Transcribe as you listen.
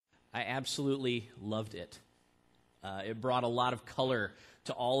I absolutely loved it. It brought a lot of color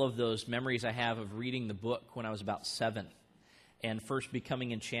to all of those memories I have of reading the book when I was about 7 and first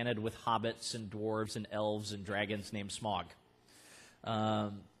becoming enchanted with hobbits and dwarves and elves and dragons named Smaug.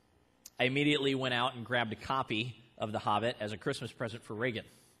 I immediately went out and grabbed a copy of The Hobbit as a Christmas present for Reagan.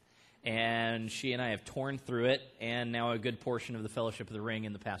 And she and I have torn through it, and now a good portion of the Fellowship of the Ring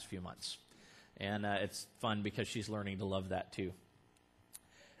in the past few months. And it's fun because she's learning to love that too.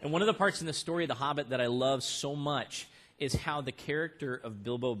 And one of the parts in the story of The Hobbit that I love so much is how the character of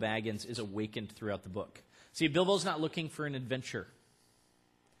Bilbo Baggins is awakened throughout the book. See, Bilbo's not looking for an adventure.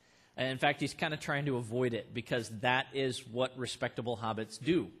 And in fact, he's kind of trying to avoid it because that is what respectable hobbits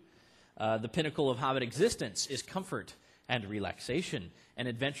do. The pinnacle of hobbit existence is comfort and relaxation, and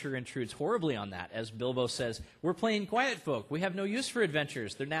adventure intrudes horribly on that. As Bilbo says, we're plain quiet folk. We have no use for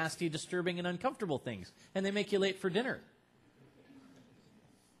adventures. They're nasty, disturbing, and uncomfortable things, and they make you late for dinner.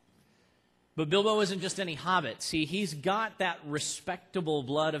 But Bilbo isn't just any hobbit. See, he's got that respectable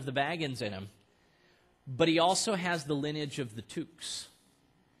blood of the Baggins in him, but he also has the lineage of the Tooks,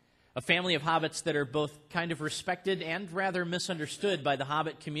 a family of hobbits that are both kind of respected and rather misunderstood by the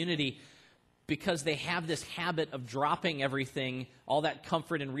hobbit community because they have this habit of dropping everything, all that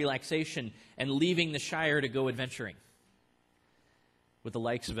comfort and relaxation, and leaving the Shire to go adventuring with the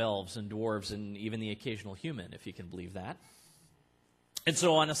likes of elves and dwarves and even the occasional human, if you can believe that. And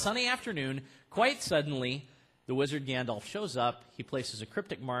so on a sunny afternoon, quite suddenly, the wizard Gandalf shows up. He places a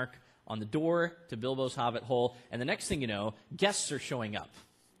cryptic mark on the door to Bilbo's hobbit hole, and the next thing you know, guests are showing up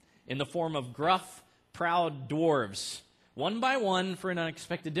in the form of gruff, proud dwarves, one by one for an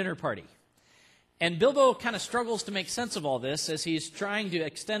unexpected dinner party. And Bilbo kind of struggles to make sense of all this as he's trying to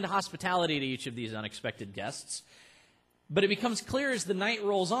extend hospitality to each of these unexpected guests. But it becomes clear as the night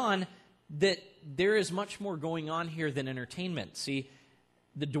rolls on that there is much more going on here than entertainment. See,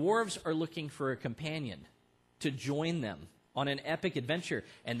 the dwarves are looking for a companion to join them on an epic adventure,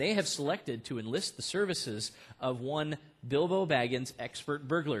 and they have selected to enlist the services of one Bilbo Baggins, expert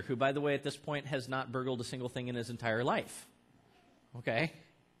burglar, who, by the way, at this point has not burgled a single thing in his entire life. Okay?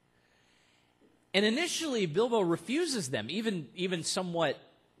 And initially, Bilbo refuses them, even somewhat,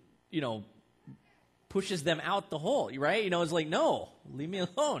 pushes them out the hole, right? It's like, no, leave me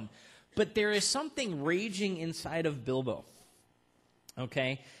alone. But there is something raging inside of Bilbo,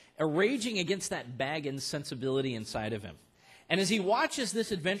 okay? A raging against that Baggins sensibility inside of him. And as he watches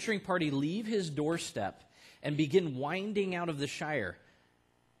this adventuring party leave his doorstep and begin winding out of the Shire,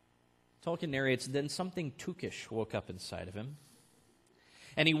 Tolkien narrates, then something Tookish woke up inside of him.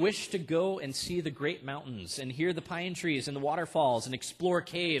 And he wished to go and see the great mountains and hear the pine trees and the waterfalls and explore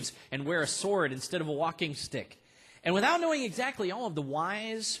caves and wear a sword instead of a walking stick. And without knowing exactly all of the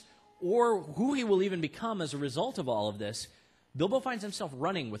whys or who he will even become as a result of all of this, Bilbo finds himself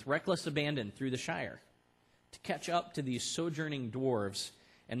running with reckless abandon through the Shire to catch up to these sojourning dwarves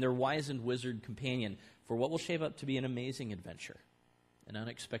and their wizened wizard companion for what will shape up to be an amazing adventure, an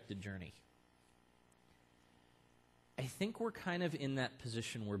unexpected journey. I think we're kind of in that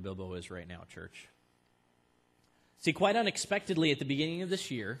position where Bilbo is right now, church. See, quite unexpectedly at the beginning of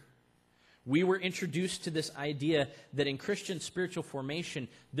this year, we were introduced to this idea that in Christian spiritual formation,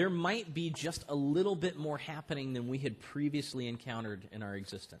 there might be just a little bit more happening than we had previously encountered in our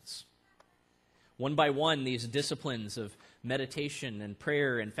existence. One by one, these disciplines of meditation and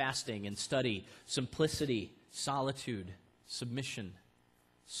prayer and fasting and study, simplicity, solitude, submission,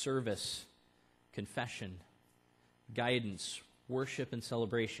 service, confession, guidance, worship, and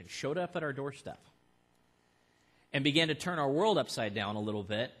celebration showed up at our doorstep and began to turn our world upside down a little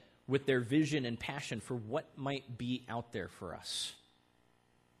bit with their vision and passion for what might be out there for us.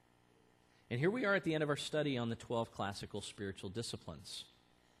 And here we are at the end of our study on the 12 classical spiritual disciplines.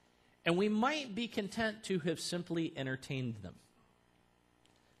 And we might be content to have simply entertained them,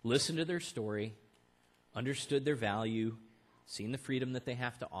 listened to their story, understood their value, seen the freedom that they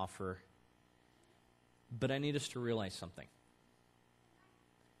have to offer. But I need us to realize something.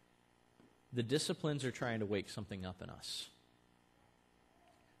 The disciplines are trying to wake something up in us.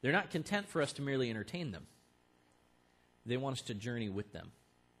 They're not content for us to merely entertain them. They want us to journey with them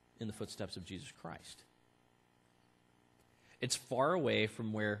in the footsteps of Jesus Christ. It's far away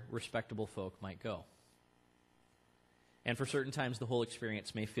from where respectable folk might go. And for certain times, the whole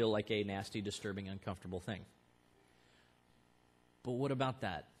experience may feel like a nasty, disturbing, uncomfortable thing. But what about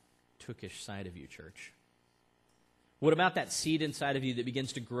that Tookish side of you, church? What about that seed inside of you that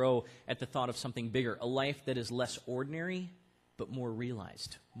begins to grow at the thought of something bigger, a life that is less ordinary, but more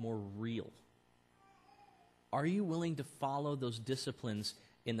realized, more real? Are you willing to follow those disciplines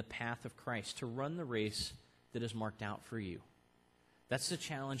in the path of Christ, to run the race that is marked out for you, That's the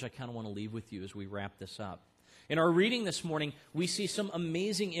challenge I kind of want to leave with you as we wrap this up. In our reading this morning, we see some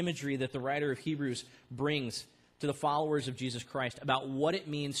amazing imagery that the writer of Hebrews brings to the followers of Jesus Christ about what it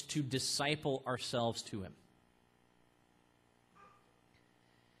means to disciple ourselves to him.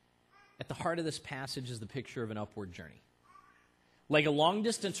 At the heart of this passage is the picture of an upward journey. Like a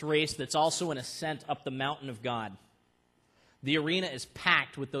long-distance race that's also an ascent up the mountain of God. The arena is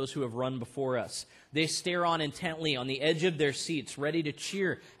packed with those who have run before us. They stare on intently on the edge of their seats, ready to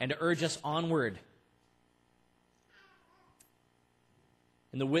cheer and to urge us onward.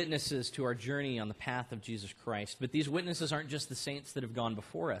 And the witnesses to our journey on the path of Jesus Christ. But these witnesses aren't just the saints that have gone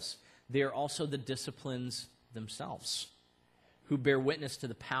before us. They are also the disciplines themselves, who bear witness to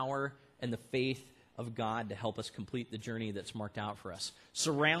the power and the faith of God to help us complete the journey that's marked out for us.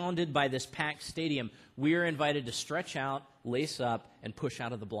 Surrounded by this packed stadium, we are invited to stretch out, lace up, and push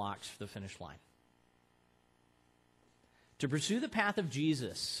out of the blocks for the finish line. To pursue the path of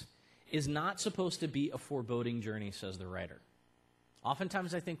Jesus is not supposed to be a foreboding journey, says the writer.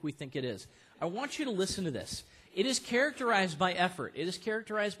 Oftentimes I think we think it is. I want you to listen to this. It is characterized by effort. It is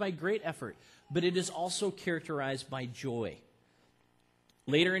characterized by great effort, but it is also characterized by joy.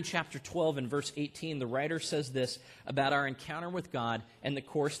 Later in chapter 12 and verse 18, the writer says this about our encounter with God and the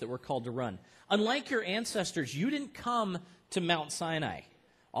course that we're called to run. Unlike your ancestors, you didn't come to Mount Sinai.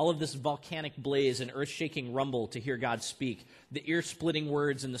 All of this volcanic blaze and earth-shaking rumble to hear God speak. The ear-splitting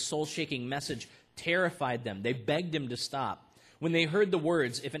words and the soul-shaking message terrified them. They begged him to stop. When they heard the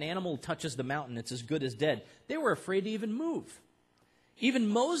words, if an animal touches the mountain, it's as good as dead, they were afraid to even move. Even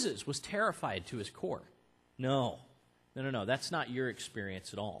Moses was terrified to his core. No, that's not your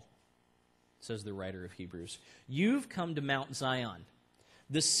experience at all, says the writer of Hebrews. You've come to Mount Zion,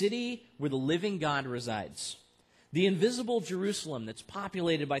 the city where the living God resides. The invisible Jerusalem that's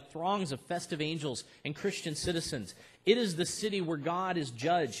populated by throngs of festive angels and Christian citizens. It is the city where God is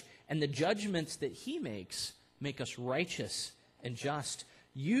judge, and the judgments that he makes make us righteous and just.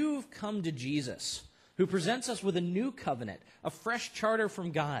 You've come to Jesus, who presents us with a new covenant, a fresh charter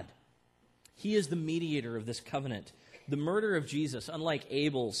from God. He is the mediator of this covenant. The murder of Jesus, unlike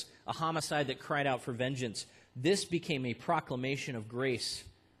Abel's, a homicide that cried out for vengeance, this became a proclamation of grace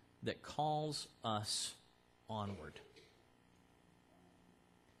that calls us onward.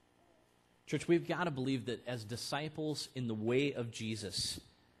 Church, we've got to believe that as disciples in the way of Jesus,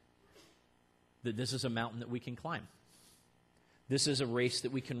 that this is a mountain that we can climb. This is a race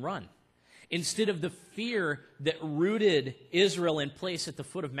that we can run. Instead of the fear that rooted Israel in place at the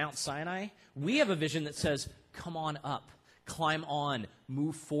foot of Mount Sinai, we have a vision that says, come on up, climb on,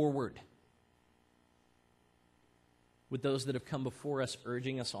 move forward. With those that have come before us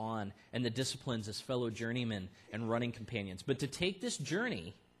urging us on, and the disciplines as fellow journeymen and running companions. But to take this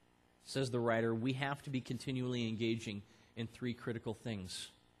journey, says the writer, we have to be continually engaging in three critical things.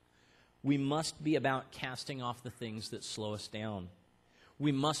 We must be about casting off the things that slow us down.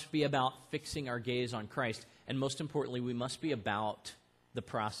 We must be about fixing our gaze on Christ. And most importantly, we must be about the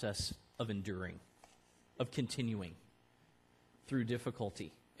process of enduring, of continuing through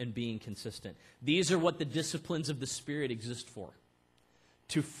difficulty and being consistent. These are what the disciplines of the Spirit exist for,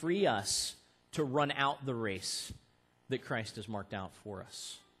 to free us to run out the race that Christ has marked out for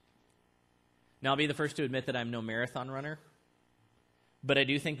us. Now, I'll be the first to admit that I'm no marathon runner, but I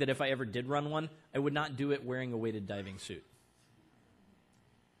do think that if I ever did run one, I would not do it wearing a weighted diving suit,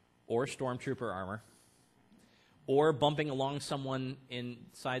 or stormtrooper armor, or bumping along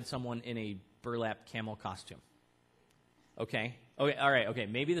inside someone in a burlap camel costume. Okay, all right, okay,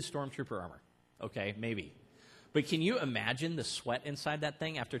 maybe the stormtrooper armor. Okay, maybe. But can you imagine the sweat inside that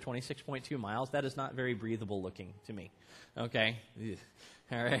thing after 26.2 miles? That is not very breathable looking to me. Okay,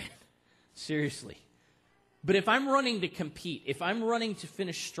 all right, seriously. But if I'm running to compete, if I'm running to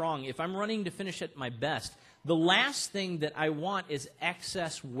finish strong, if I'm running to finish at my best, the last thing that I want is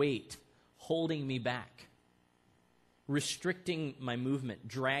excess weight holding me back, restricting my movement,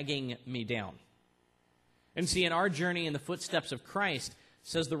 dragging me down. And see, in our journey in the footsteps of Christ,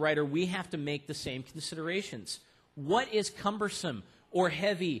 says the writer, we have to make the same considerations. What is cumbersome or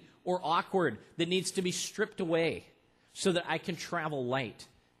heavy or awkward that needs to be stripped away so that I can travel light?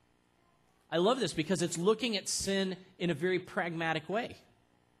 I love this because it's looking at sin in a very pragmatic way.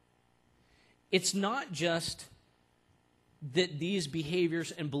 It's not just that these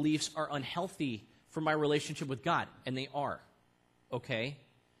behaviors and beliefs are unhealthy for my relationship with God, and they are, okay?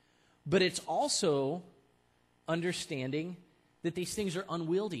 But it's also understanding that these things are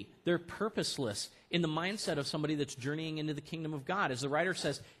unwieldy. They're purposeless in the mindset of somebody that's journeying into the kingdom of God. As the writer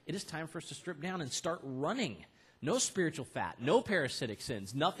says, it is time for us to strip down and start running. No spiritual fat, no parasitic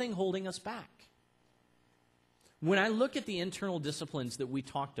sins, nothing holding us back. When I look at the internal disciplines that we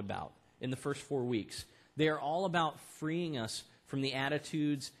talked about in the first 4 weeks, they are all about freeing us from the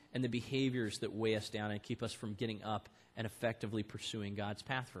attitudes and the behaviors that weigh us down and keep us from getting up and effectively pursuing God's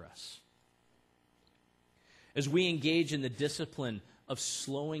path for us. As we engage in the discipline of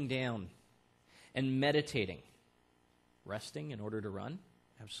slowing down and meditating, resting in order to run,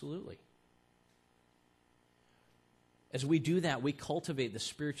 absolutely. As we do that, we cultivate the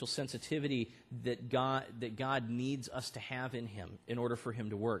spiritual sensitivity that God needs us to have in Him in order for Him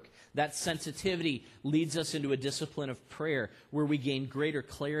to work. That sensitivity leads us into a discipline of prayer where we gain greater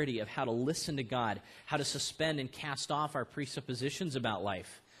clarity of how to listen to God, how to suspend and cast off our presuppositions about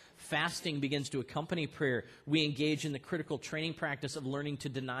life. Fasting begins to accompany prayer. We engage in the critical training practice of learning to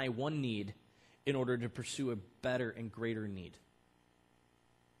deny one need in order to pursue a better and greater need.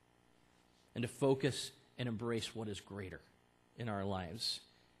 And to focus and embrace what is greater in our lives.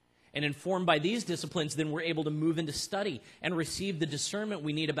 And informed by these disciplines, then we're able to move into study and receive the discernment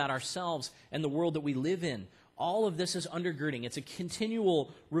we need about ourselves and the world that we live in. All of this is undergirding. It's a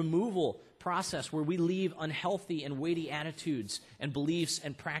continual removal process where we leave unhealthy and weighty attitudes and beliefs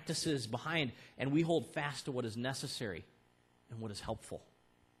and practices behind, and we hold fast to what is necessary and what is helpful.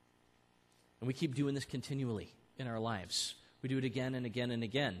 And we keep doing this continually in our lives. We do it again and again and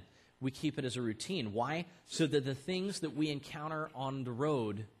again. We keep it as a routine. Why? So that the things that we encounter on the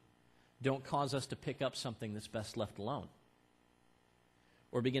road don't cause us to pick up something that's best left alone,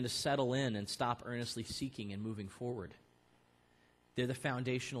 or begin to settle in and stop earnestly seeking and moving forward. They're the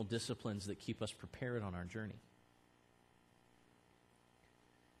foundational disciplines that keep us prepared on our journey.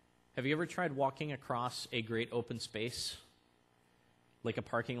 Have you ever tried walking across a great open space, like a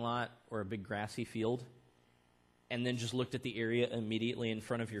parking lot or a big grassy field, and then just looked at the area immediately in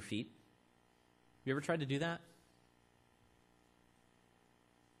front of your feet? Have you ever tried to do that?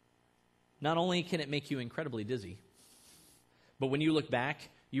 Not only can it make you incredibly dizzy, but when you look back,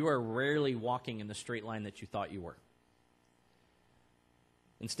 you are rarely walking in the straight line that you thought you were.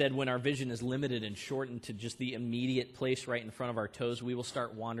 Instead, when our vision is limited and shortened to just the immediate place right in front of our toes, we will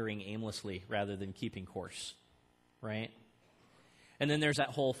start wandering aimlessly rather than keeping course, right? And then there's that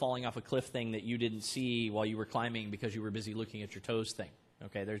whole falling off a cliff thing that you didn't see while you were climbing because you were busy looking at your toes thing.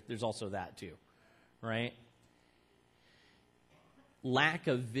 Okay, there's also that too, right? Lack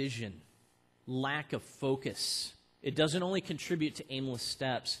of vision, lack of focus. It doesn't only contribute to aimless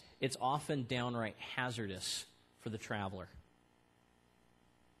steps, it's often downright hazardous for the traveler.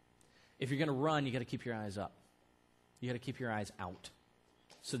 If you're going to run, you got to keep your eyes up. You got to keep your eyes out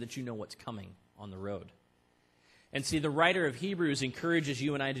so that you know what's coming on the road. And see, the writer of Hebrews encourages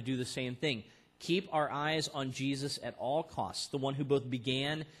you and I to do the same thing. Keep our eyes on Jesus at all costs, the one who both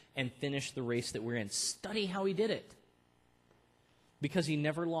began and finished the race that we're in. Study how he did it, because he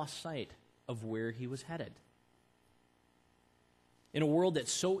never lost sight of where he was headed. In a world that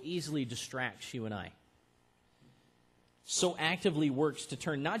so easily distracts you and I, so actively works to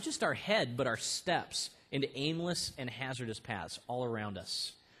turn not just our head, but our steps into aimless and hazardous paths all around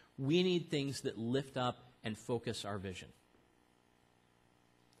us, we need things that lift up and focus our vision.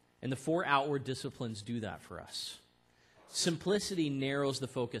 And the 4 outward disciplines do that for us. Simplicity narrows the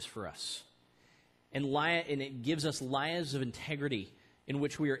focus for us. And it gives us lives of integrity in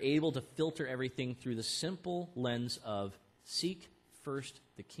which we are able to filter everything through the simple lens of seek first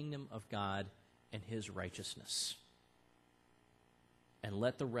the kingdom of God and his righteousness. And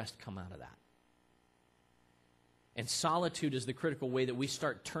let the rest come out of that. And solitude is the critical way that we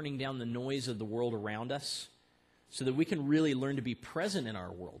start turning down the noise of the world around us so that we can really learn to be present in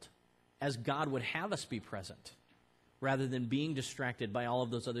our world as God would have us be present, rather than being distracted by all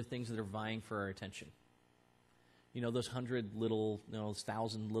of those other things that are vying for our attention. You know, those 100 little,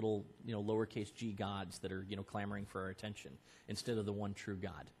 1,000 little, lowercase g gods that are, clamoring for our attention instead of the one true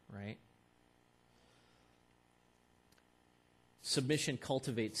God, right? Submission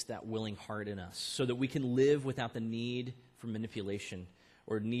cultivates that willing heart in us so that we can live without the need for manipulation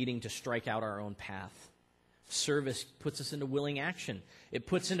or needing to strike out our own path. Service puts us into willing action. It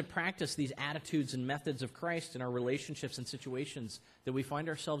puts into practice these attitudes and methods of Christ in our relationships and situations that we find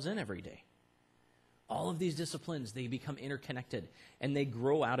ourselves in every day. All of these disciplines, they become interconnected and they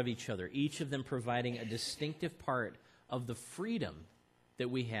grow out of each other, each of them providing a distinctive part of the freedom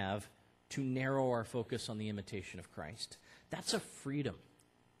that we have to narrow our focus on the imitation of Christ. That's a freedom.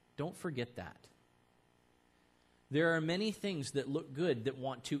 Don't forget that. There are many things that look good that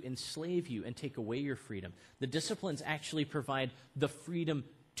want to enslave you and take away your freedom. The disciplines actually provide the freedom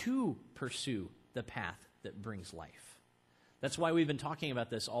to pursue the path that brings life. That's why we've been talking about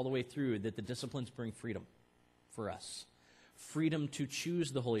this all the way through, that the disciplines bring freedom for us. freedom to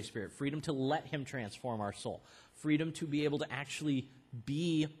choose the Holy Spirit, freedom to let him transform our soul, freedom to be able to actually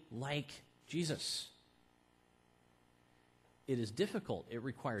be like Jesus. It is difficult. It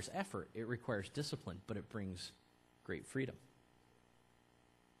requires effort. It requires discipline, but it brings great freedom.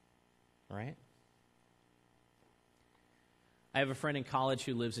 All right? I have a friend in college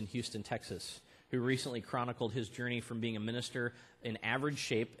who lives in Houston, Texas, who recently chronicled his journey from being a minister in average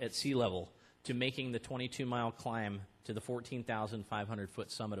shape at sea level to making the 22-mile climb to the 14,500-foot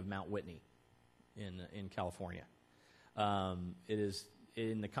summit of Mount Whitney in California. It is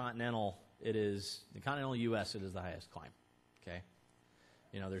in the continental U.S. It is the highest climb. Okay,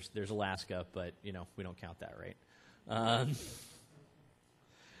 there's Alaska, but we don't count that, right?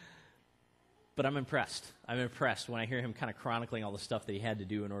 But I'm impressed. I'm impressed when I hear him kind of chronicling all the stuff that he had to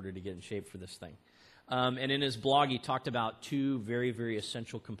do in order to get in shape for this thing. And in his blog, he talked about two very, very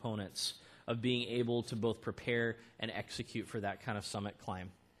essential components of being able to both prepare and execute for that kind of summit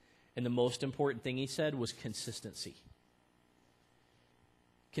climb. And the most important thing he said was consistency.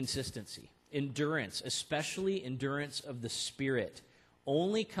 Consistency. Endurance, especially endurance of the Spirit,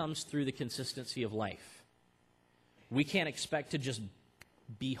 only comes through the consistency of life. We can't expect to just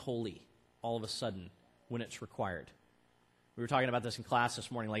be holy all of a sudden when it's required. We were talking about this in class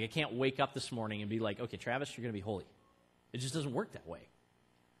this morning. Like, I can't wake up this morning and be like, okay, Travis, you're going to be holy. It just doesn't work that way.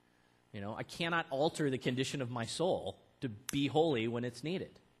 I cannot alter the condition of my soul to be holy when it's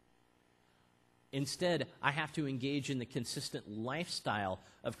needed. Instead, I have to engage in the consistent lifestyle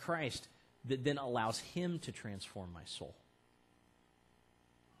of Christ that then allows him to transform my soul.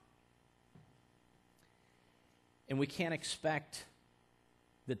 And we can't expect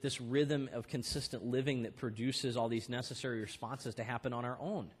that this rhythm of consistent living that produces all these necessary responses to happen on our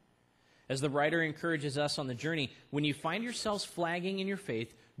own. As the writer encourages us on the journey, when you find yourselves flagging in your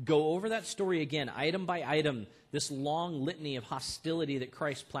faith, go over that story again, item by item, this long litany of hostility that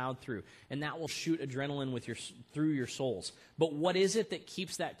Christ plowed through, and that will shoot adrenaline through your souls. But what is it that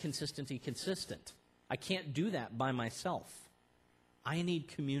keeps that consistency consistent? I can't do that by myself. I need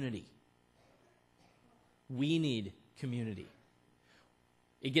community. We need community.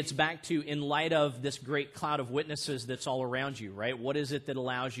 It gets back to, in light of this great cloud of witnesses that's all around you, right? What is it that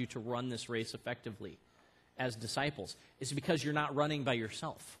allows you to run this race effectively as disciples? It's because you're not running by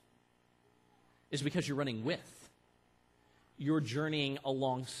yourself. It's because you're running with. You're journeying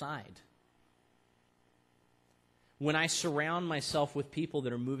alongside. When I surround myself with people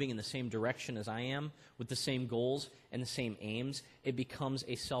that are moving in the same direction as I am, with the same goals and the same aims, it becomes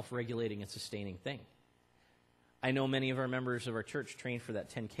a self-regulating and sustaining thing. I know many of our members of our church trained for that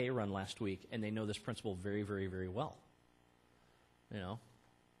 10K run last week, and they know this principle very, very, very well. I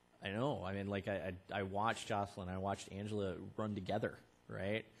know. I mean, like, I watched Jocelyn, I watched Angela run together,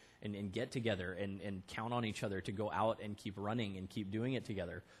 right? And get together and count on each other to go out and keep running and keep doing it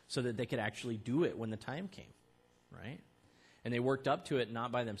together so that they could actually do it when the time came, right? And they worked up to it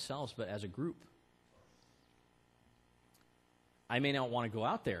not by themselves, but as a group. I may not want to go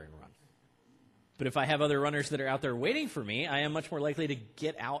out there and run. But if I have other runners that are out there waiting for me, I am much more likely to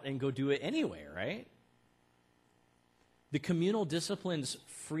get out and go do it anyway, right? The communal disciplines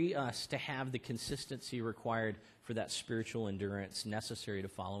free us to have the consistency required for that spiritual endurance necessary to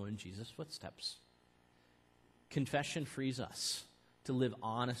follow in Jesus' footsteps. Confession frees us to live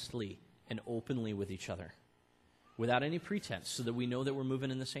honestly and openly with each other without any pretense so that we know that we're moving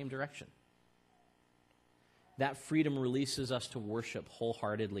in the same direction. That freedom releases us to worship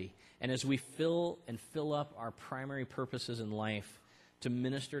wholeheartedly. And as we fill up our primary purposes in life to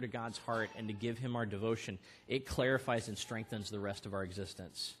minister to God's heart and to give him our devotion, it clarifies and strengthens the rest of our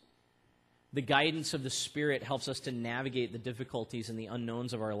existence. The guidance of the Spirit helps us to navigate the difficulties and the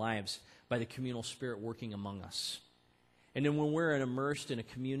unknowns of our lives by the communal Spirit working among us. And then when we're immersed in a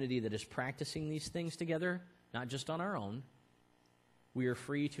community that is practicing these things together, not just on our own, we are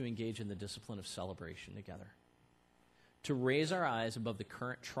free to engage in the discipline of celebration together. To raise our eyes above the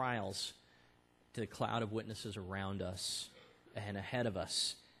current trials to the cloud of witnesses around us and ahead of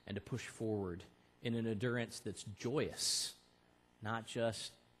us, and to push forward in an endurance that's joyous, not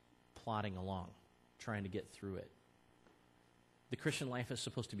just plodding along, trying to get through it. The Christian life is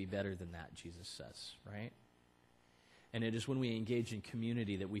supposed to be better than that, Jesus says, right? And it is when we engage in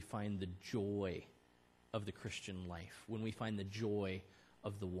community that we find the joy of the Christian life, when we find the joy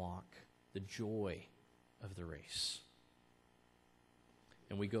of the walk, the joy of the race.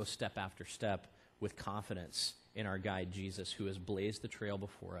 And we go step after step with confidence in our guide, Jesus, who has blazed the trail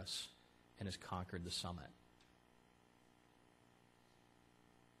before us and has conquered the summit.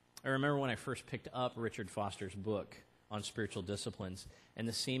 I remember when I first picked up Richard Foster's book on spiritual disciplines, and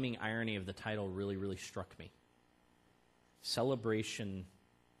the seeming irony of the title really, really struck me. celebration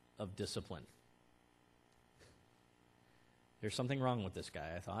of discipline. There's something wrong with this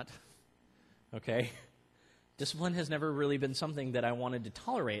guy, I thought. Okay? Discipline has never really been something that I wanted to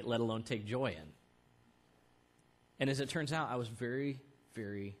tolerate, let alone take joy in. And as it turns out, I was very,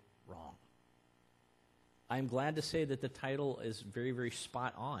 very wrong. I'm glad to say that the title is very, very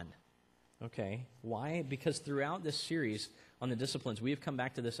spot on. Okay? Why? Because throughout this series on the disciplines, we have come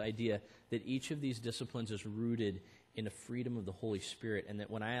back to this idea that each of these disciplines is rooted in the freedom of the Holy Spirit, and that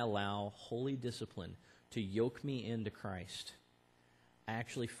when I allow holy discipline to yoke me into Christ, I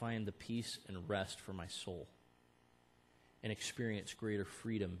actually find the peace and rest for my soul and experience greater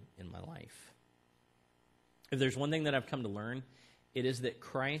freedom in my life. If there's one thing that I've come to learn, it is that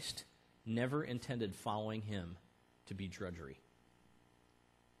Christ never intended following him to be drudgery.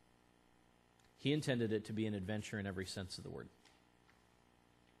 He intended it to be an adventure in every sense of the word.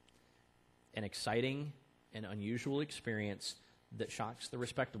 An exciting and unusual experience that shocks the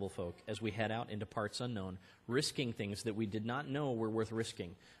respectable folk as we head out into parts unknown, risking things that we did not know were worth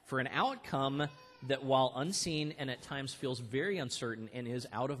risking, for an outcome that, while unseen and at times feels very uncertain and is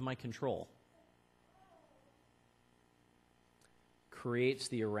out of my control, creates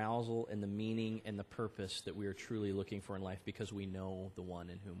the arousal and the meaning and the purpose that we are truly looking for in life because we know the one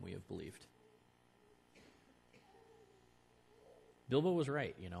in whom we have believed. Bilbo was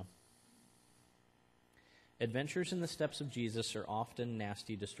right, you know. Adventures in the steps of Jesus are often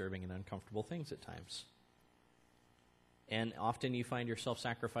nasty, disturbing, and uncomfortable things at times. And often you find yourself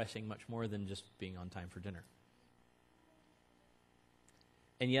sacrificing much more than just being on time for dinner.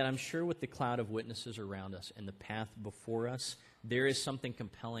 And yet I'm sure with the cloud of witnesses around us and the path before us, there is something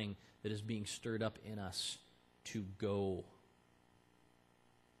compelling that is being stirred up in us to go.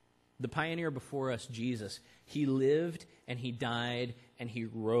 The pioneer before us, Jesus, he lived and he died and he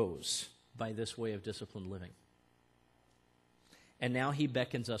rose by this way of disciplined living. And now he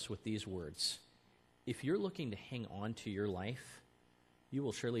beckons us with these words. If you're looking to hang on to your life, you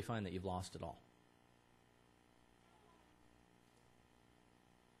will surely find that you've lost it all.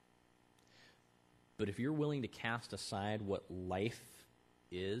 But if you're willing to cast aside what life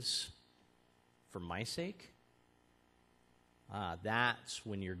is for my sake, that's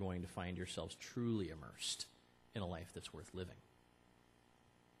when you're going to find yourselves truly immersed in a life that's worth living.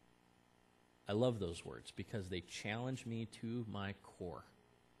 I love those words because they challenge me to my core,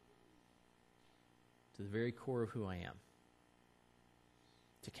 to the very core of who I am.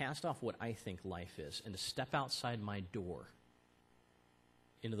 To cast off what I think life is and to step outside my door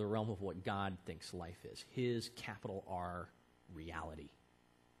into the realm of what God thinks life is, his capital R reality.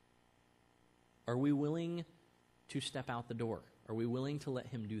 Are we willing to step out the door? Are we willing to let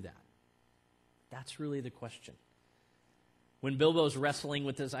him do that? That's really the question. When Bilbo's wrestling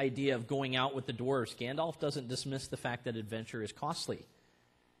with this idea of going out with the dwarves, Gandalf doesn't dismiss the fact that adventure is costly.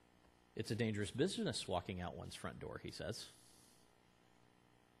 It's a dangerous business walking out one's front door, he says.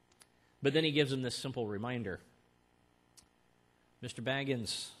 But then he gives him this simple reminder. Mr.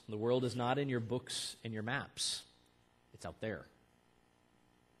 Baggins, the world is not in your books and your maps. It's out there.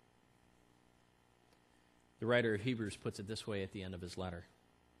 The writer of Hebrews puts it this way at the end of his letter.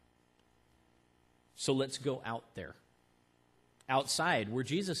 So let's go out there. Outside, where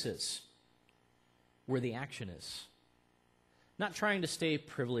Jesus is. Where the action is. Not trying to stay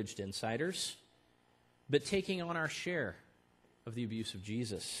privileged insiders, but taking on our share of the abuse of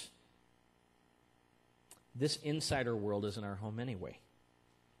Jesus. This insider world isn't our home anyway.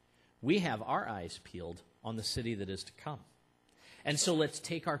 We have our eyes peeled on the city that is to come. And so let's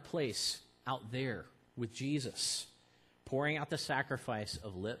take our place out there with Jesus, pouring out the sacrifice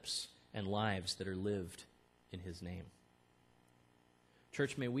of lips and lives that are lived in his name.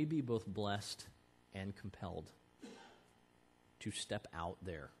 Church, may we be both blessed and compelled to step out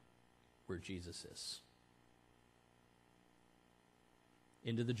there where Jesus is,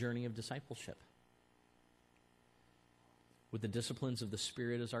 into the journey of discipleship, with the disciplines of the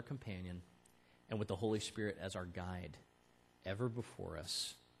Spirit as our companion and with the Holy Spirit as our guide, ever before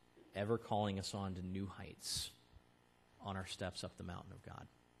us, ever calling us on to new heights on our steps up the mountain of God.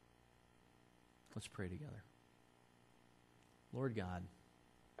 Let's pray together. Lord God,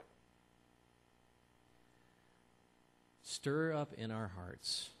 stir up in our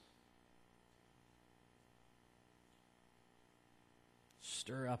hearts,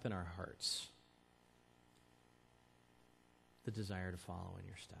 the desire to follow in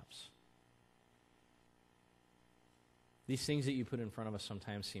your steps. These things that you put in front of us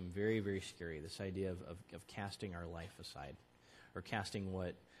sometimes seem very, very scary. This idea of casting our life aside, or casting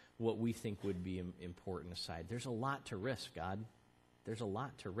what we think would be important aside. There's a lot to risk, God. There's a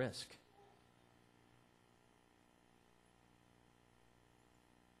lot to risk.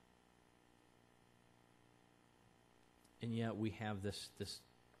 And yet we have this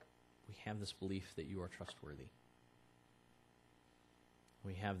belief that you are trustworthy.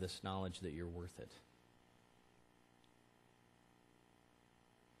 We have this knowledge that you're worth it.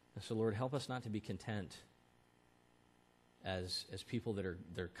 And so, Lord, help us not to be content as people that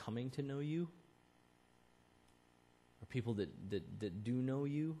they're coming to know you, or people that do know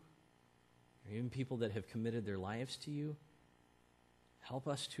you, or even people that have committed their lives to you. Help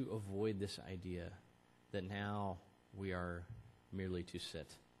us to avoid this idea that now we are merely to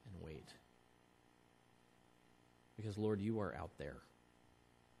sit and wait. Because, Lord, you are out there.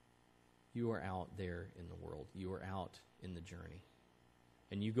 You are out there in the world. You are out in the journey.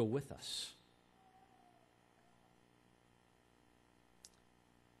 And you go with us.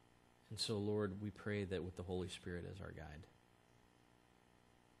 And so, Lord, we pray that with the Holy Spirit as our guide,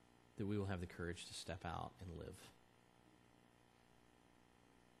 that we will have the courage to step out and live.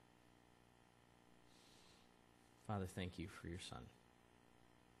 Father, thank you for your Son.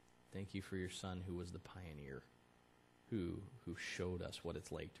 Thank you for your Son who was the pioneer, who showed us what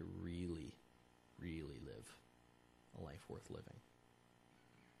it's like to really, really live a life worth living.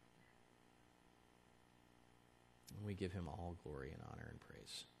 And we give him all glory and honor and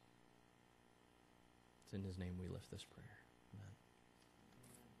praise. It's in his name we lift this prayer.